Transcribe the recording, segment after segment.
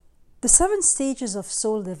The 7 stages of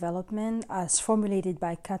soul development, as formulated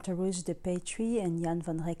by Catarus de Petrie and Jan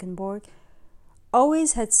van Reckenborg,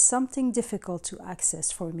 always had something difficult to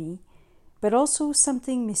access for me, but also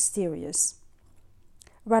something mysterious.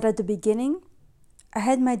 Right at the beginning, I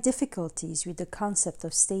had my difficulties with the concept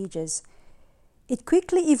of stages. It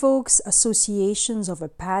quickly evokes associations of a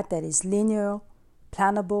path that is linear,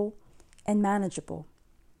 plannable, and manageable.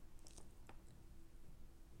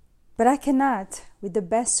 But I cannot, with the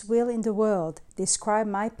best will in the world, describe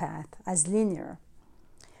my path as linear.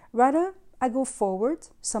 Rather, I go forward,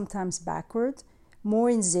 sometimes backward, more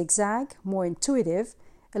in zigzag, more intuitive,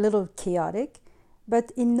 a little chaotic,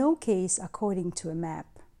 but in no case according to a map.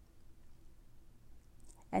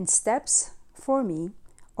 And steps, for me,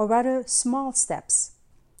 or rather small steps.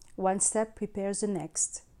 One step prepares the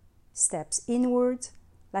next. Steps inward,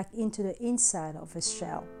 like into the inside of a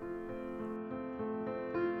shell.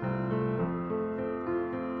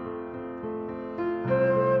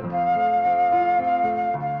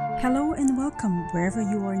 Hello and welcome wherever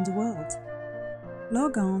you are in the world.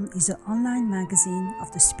 Log On is an online magazine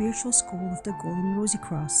of the Spiritual School of the Golden Rosy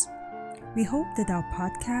Cross. We hope that our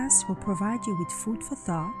podcast will provide you with food for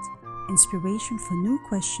thought, inspiration for new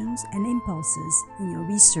questions and impulses in your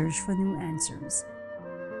research for new answers.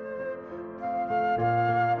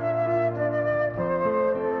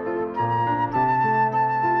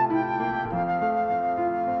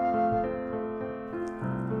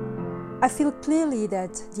 I feel clearly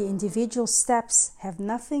that the individual steps have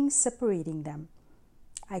nothing separating them.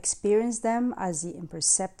 I experience them as the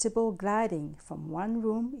imperceptible gliding from one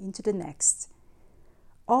room into the next.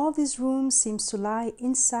 All these rooms seem to lie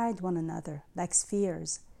inside one another, like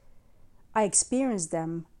spheres. I experience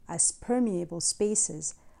them as permeable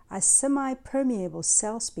spaces, as semi-permeable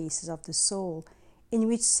cell spaces of the soul, in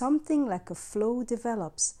which something like a flow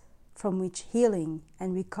develops, from which healing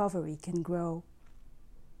and recovery can grow.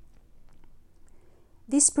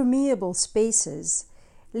 These permeable spaces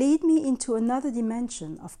lead me into another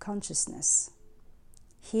dimension of consciousness.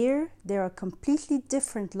 Here, there are completely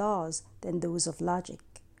different laws than those of logic.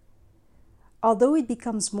 Although it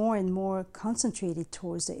becomes more and more concentrated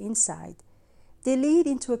towards the inside, they lead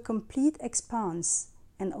into a complete expanse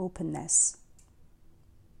and openness.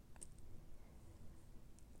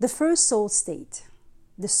 The first soul state,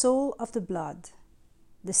 the soul of the blood,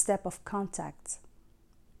 the step of contact.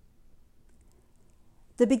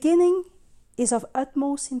 The beginning is of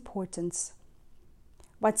utmost importance.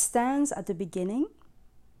 What stands at the beginning?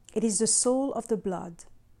 It is the soul of the blood.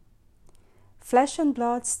 Flesh and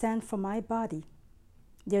blood stand for my body.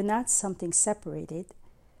 They are not something separated.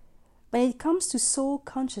 When it comes to soul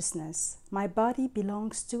consciousness, my body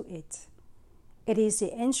belongs to it. It is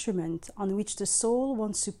the instrument on which the soul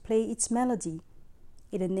wants to play its melody.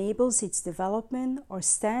 It enables its development or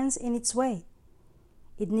stands in its way.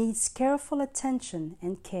 It needs careful attention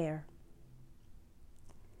and care.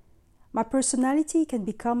 My personality can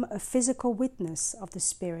become a physical witness of the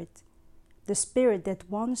spirit that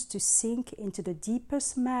wants to sink into the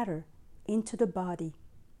deepest matter, into the body.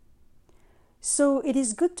 So it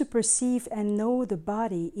is good to perceive and know the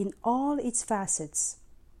body in all its facets,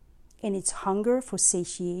 in its hunger for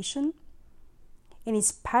satiation, in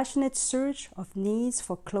its passionate search of needs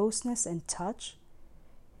for closeness and touch,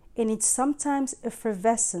 in its sometimes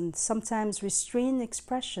effervescent, sometimes restrained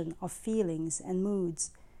expression of feelings and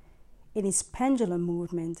moods, in its pendulum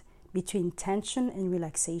movement between tension and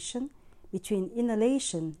relaxation, between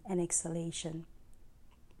inhalation and exhalation.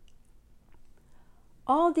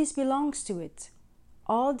 All this belongs to it.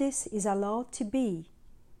 All this is allowed to be.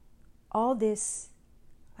 All this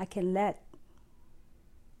I can let.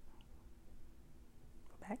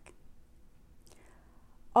 Back.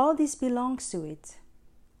 All this belongs to it.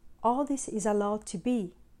 All this is allowed to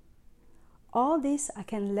be. All this I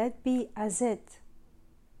can let be as it.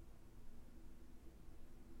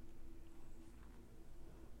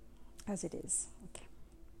 As it is. Okay.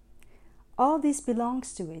 All this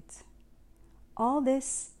belongs to it. All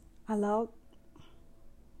this allowed.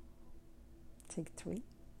 Take 3.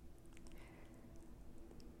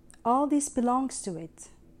 All this belongs to it.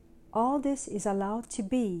 All this is allowed to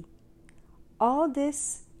be. All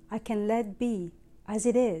this I can let be as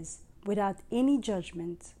it is, without any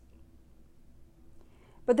judgment.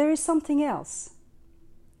 But there is something else.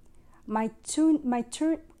 But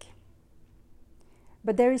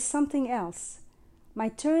there is something else. My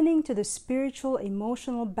turning to the spiritual,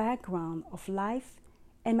 emotional background of life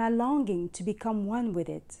and my longing to become one with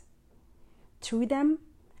it. Through them,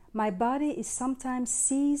 my body is sometimes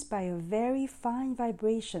seized by a very fine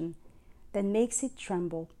vibration that makes it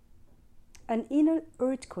tremble. An inner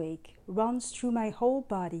earthquake runs through my whole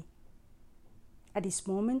body. At this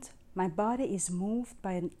moment, my body is moved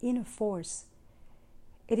by an inner force.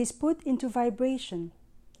 It is put into vibration,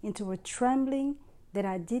 into a trembling that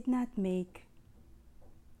I did not make.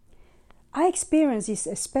 I experience this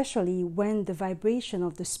especially when the vibration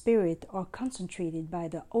of the spirit are concentrated by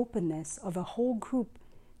the openness of a whole group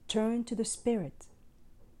turned to the spirit.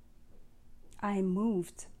 I am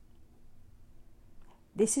moved.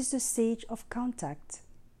 This is the stage of contact.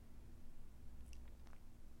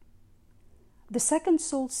 The second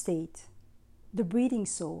soul state, the breathing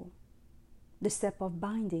soul, the step of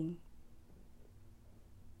binding.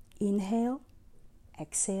 Inhale,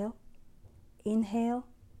 exhale, inhale,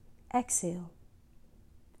 exhale.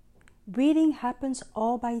 Breathing happens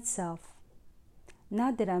all by itself.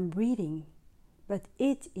 Not that I'm breathing, but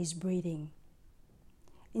it is breathing.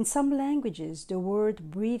 In some languages, the word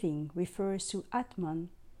breathing refers to Atman,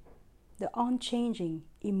 the unchanging,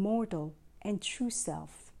 immortal, and true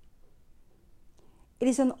self. It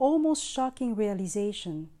is an almost shocking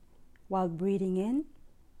realization. While breathing in,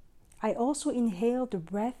 I also inhale the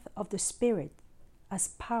breath of the Spirit as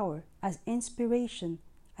power, as inspiration,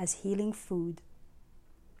 as healing food.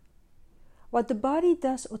 What the body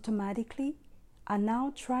does automatically, I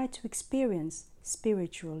now try to experience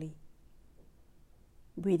spiritually.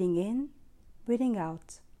 Breathing in, breathing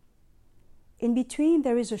out. In between,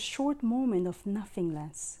 there is a short moment of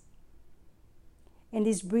nothingness. In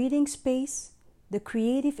this breathing space, the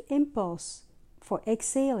creative impulse for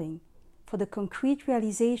exhaling, for the concrete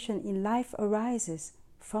realization in life arises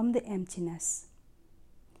from the emptiness.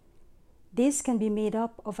 This can be made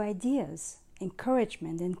up of ideas,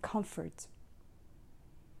 encouragement, and comfort.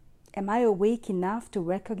 Am I awake enough to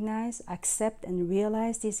recognize, accept, and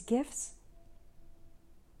realize these gifts?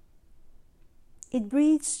 It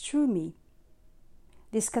breathes through me.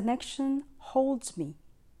 This connection holds me.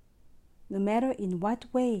 No matter in what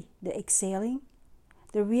way the exhaling,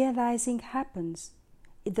 the realizing happens,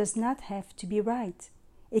 it does not have to be right.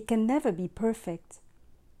 It can never be perfect.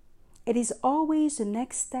 It is always the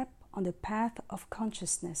next step on the path of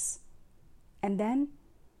consciousness. And then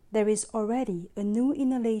there is already a new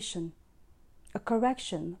inhalation, a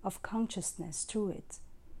correction of consciousness through it,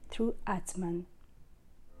 through Atman.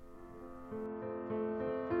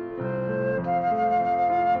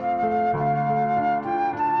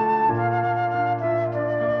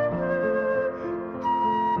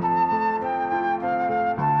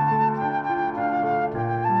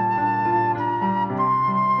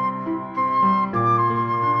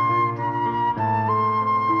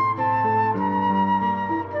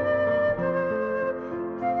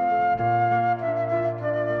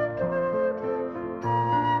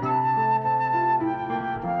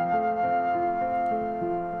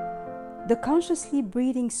 The consciously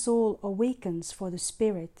breathing soul awakens for the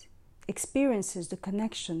spirit, experiences the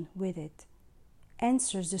connection with it,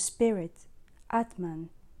 answers the spirit, Atman.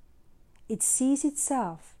 It sees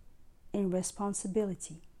itself in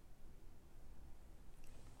responsibility.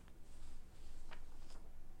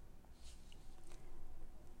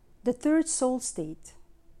 The third soul state,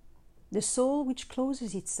 the soul which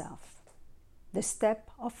closes itself, the step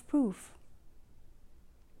of proof.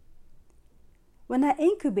 When I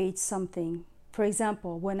incubate something, for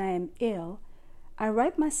example, when I am ill, I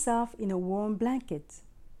wrap myself in a warm blanket.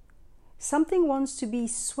 Something wants to be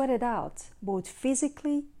sweated out, both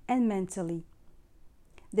physically and mentally.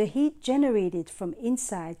 The heat generated from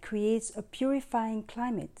inside creates a purifying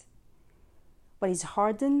climate. What is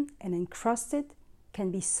hardened and encrusted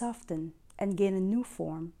can be softened and gain a new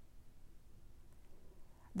form.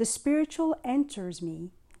 The spiritual enters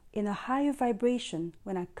me in a higher vibration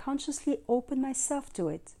when I consciously open myself to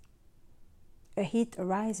it. A heat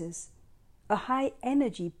arises, a high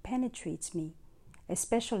energy penetrates me,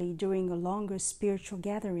 especially during a longer spiritual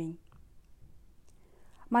gathering.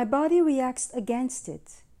 My body reacts against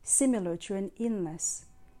it, similar to an illness.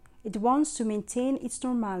 It wants to maintain its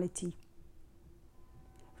normality.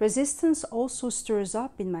 Resistance also stirs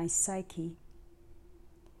up in my psyche.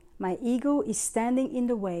 My ego is standing in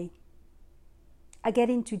the way. I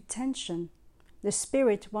get into tension. The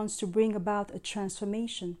spirit wants to bring about a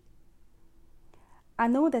transformation. I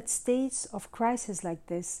know that states of crisis like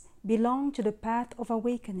this belong to the path of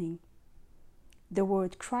awakening. The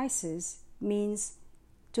word crisis means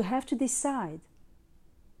to have to decide.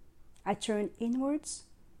 I turn inwards,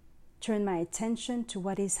 turn my attention to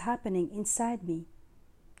what is happening inside me,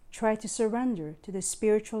 try to surrender to the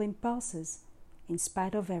spiritual impulses in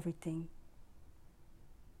spite of everything.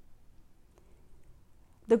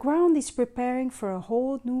 The ground is preparing for a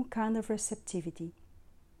whole new kind of receptivity.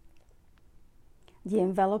 The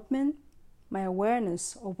envelopment, my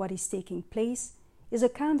awareness of what is taking place, is a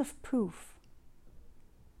kind of proof.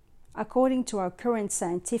 According to our current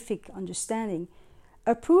scientific understanding,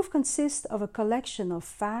 a proof consists of a collection of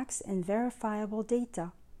facts and verifiable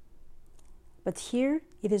data. But here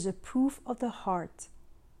it is a proof of the heart,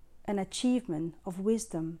 an achievement of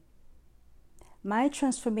wisdom. My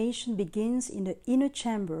transformation begins in the inner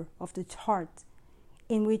chamber of the heart,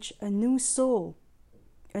 in which a new soul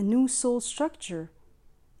structure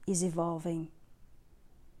is evolving.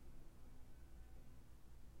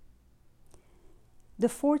 The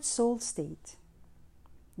fourth soul state,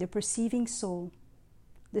 the perceiving soul,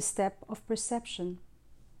 the step of perception.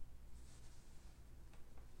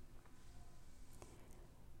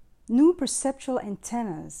 New perceptual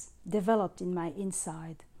antennas developed in my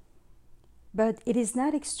inside. But it is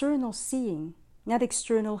not external seeing, not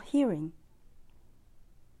external hearing.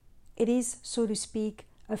 It is, so to speak,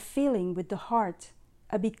 a feeling with the heart,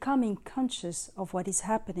 a becoming conscious of what is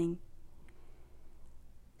happening.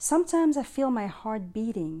 Sometimes I feel my heart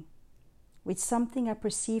beating with something I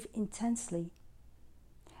perceive intensely.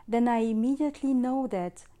 Then I immediately know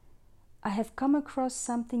that I have come across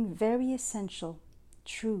something very essential,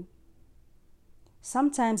 true.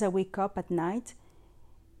 Sometimes I wake up at night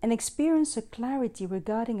and experience a clarity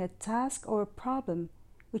regarding a task or a problem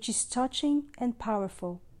which is touching and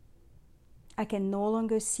powerful. I can no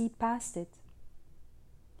longer see past it.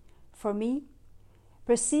 For me,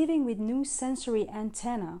 perceiving with new sensory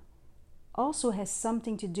antenna also has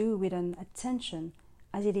something to do with an attention,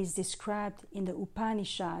 as it is described in the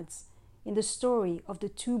Upanishads, in the story of the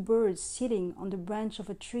two birds sitting on the branch of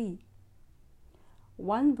a tree.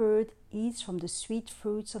 One bird eats from the sweet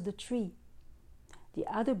fruits of the tree. The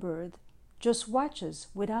other bird just watches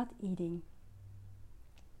without eating.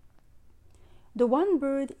 The one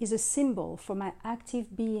bird is a symbol for my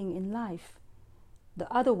active being in life.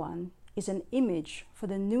 The other one is an image for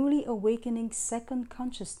the newly awakening second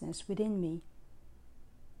consciousness within me.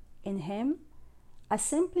 In him, I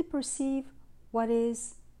simply perceive what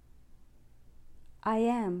is. I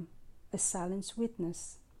am a silent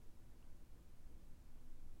witness.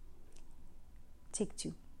 Take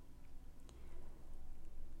 2.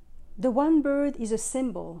 The one bird is a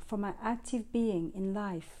symbol for my active being in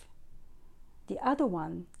life. The other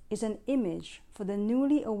one is an image for the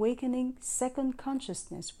newly awakening second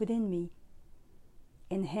consciousness within me.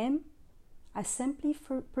 In him, I simply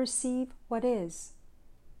perceive what is.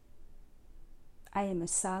 I am a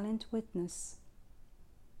silent witness.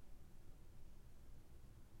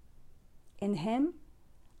 In him,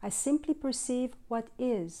 I simply perceive what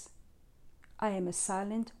is. I am a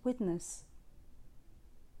silent witness.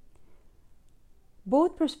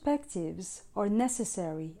 Both perspectives are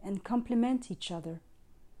necessary and complement each other.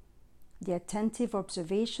 The attentive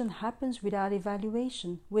observation happens without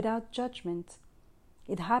evaluation, without judgment.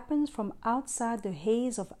 It happens from outside the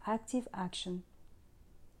haze of active action.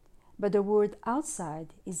 But the word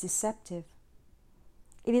outside is deceptive.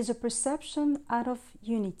 It is a perception out of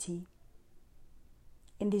unity.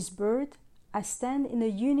 In this bird, I stand in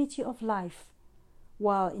the unity of life,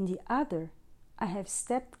 while in the other, I have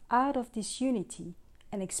stepped out of this unity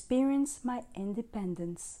and experienced my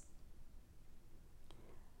independence.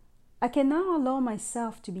 I can now allow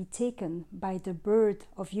myself to be taken by the bird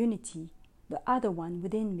of unity, the other one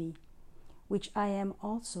within me, which I am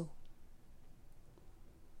also.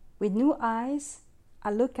 With new eyes, I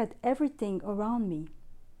look at everything around me.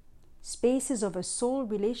 Spaces of a soul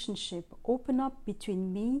relationship open up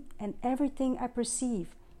between me and everything I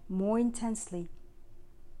perceive more intensely.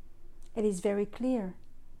 It is very clear.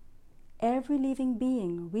 Every living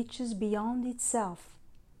being reaches beyond itself,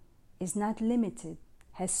 is not limited,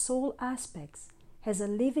 has soul aspects, has a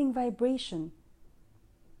living vibration.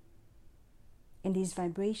 In these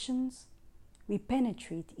vibrations, we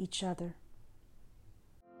penetrate each other.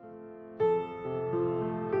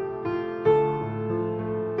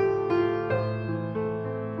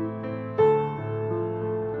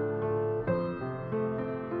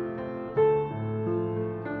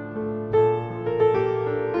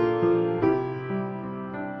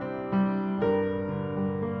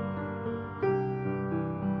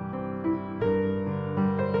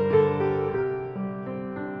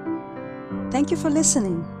 Thank you for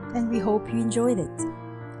listening, and we hope you enjoyed it.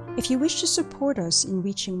 If you wish to support us in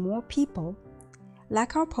reaching more people,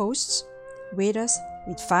 like our posts, rate us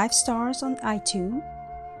with 5 stars on iTunes,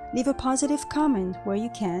 leave a positive comment where you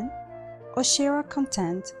can, or share our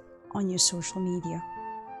content on your social media.